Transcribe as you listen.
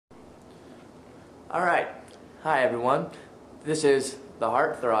Alright, hi everyone. This is The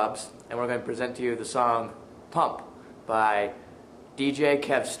Heart Throbs, and we're going to present to you the song Pump by DJ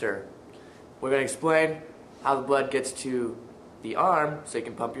Kevster. We're going to explain how the blood gets to the arm so you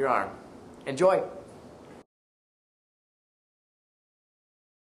can pump your arm. Enjoy!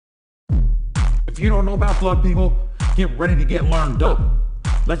 If you don't know about blood, people, get ready to get learned up.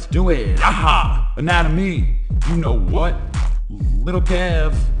 Let's do it. Aha! Anatomy. You know what? Little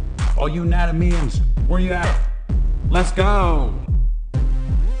Kev. All you anatomians, where you at? Let's go.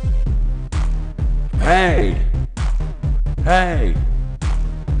 Hey. Hey.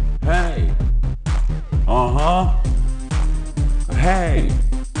 Hey. Uh-huh. Hey.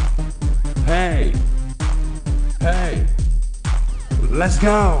 Hey. Hey. Let's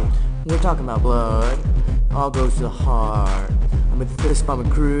go. We're talking about blood. All goes to the heart. I'm with the fist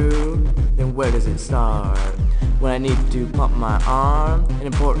pumping crew. Then where does it start? When I need to pump my arm, an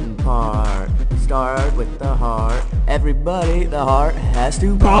important part. Start with the heart. Everybody, the heart has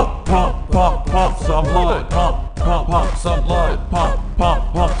to pump, pump, pump, pump some blood. Pump, pump, pump some blood. Pump,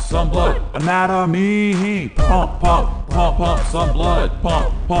 pump, pump some blood. Anatomy. Pump, pump, pump, pump some blood.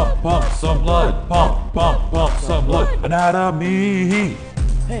 Pump, pump, pump some blood. Pump, pump, pump some blood. Anatomy.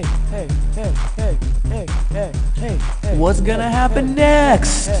 Hey, hey, hey, hey, hey, hey, hey, hey. What's gonna happen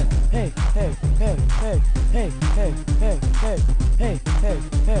next? Hey, hey, hey, hey, hey, hey, hey, hey, hey, hey,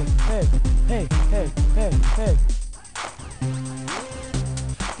 hey, hey, hey, hey, hey, hey.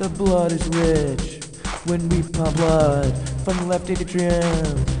 The blood is rich when we pump blood from the left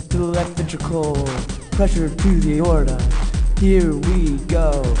atrium to the left ventricle. Pressure to the aorta. Here we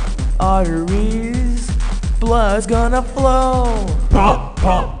go. Arteries. Blood's gonna flow. Pump,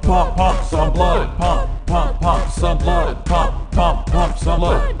 pump, pump, pump some blood. Pump, pump, pump some blood. Pump, pump, pump some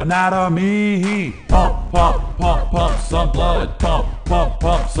blood. Anatomy. Pump, pump, pump, pump some blood. Pump, pump,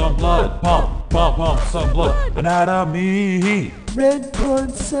 pump some blood. Pump, pump, pump some blood. Anatomy. Red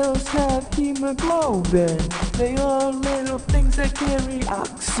blood cells have hemoglobin. They are little things that carry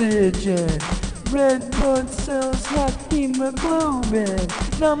oxygen. Red blood cells have hemoglobin.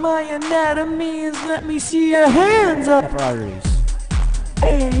 Now my anatomy is, let me see your hands up. Arteries.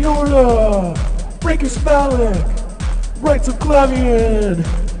 Aorta, brachiocephalic, right subclavian,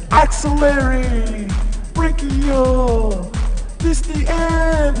 axillary, brachial. This the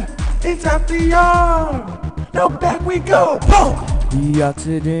end, it's at the arm. Now back we go, pump! The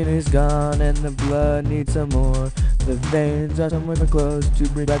oxygen is gone and the blood needs some more. The veins are somewhere close to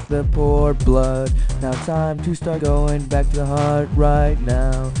bring back the poor blood. Now time to start going back to the heart right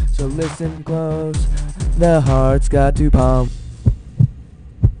now. So listen close, the heart's got to pump.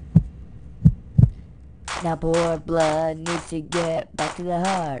 Now poor blood needs to get back to the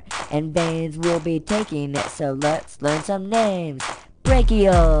heart, and veins will be taking it, so let's learn some names.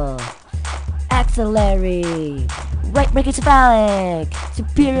 Brachial, axillary, right brachiocephalic,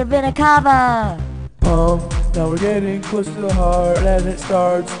 superior vena cava. Pump, now we're getting close to the heart and it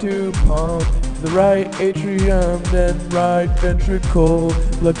starts to pump. The right atrium, then right ventricle.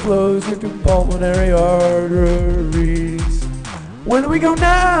 Blood flows into pulmonary arteries. Where do we go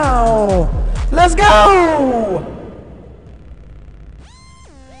now? Let's go!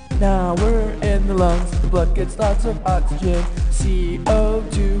 Now we're in the lungs, the blood gets lots of oxygen.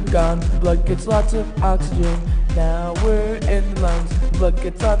 CO2 gone, the blood gets lots of oxygen. Now we're in the lungs, the blood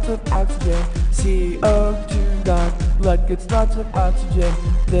gets lots of oxygen. CO2 gone, blood gets lots of oxygen.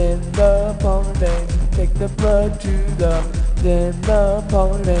 Then the pulmonary veins take the blood to the. Then the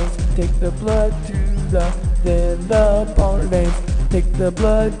pulmonary veins take the blood to the. Then the pulmonary veins take the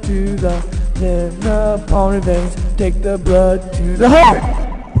blood to the. Then the pulmonary veins take the blood to the heart.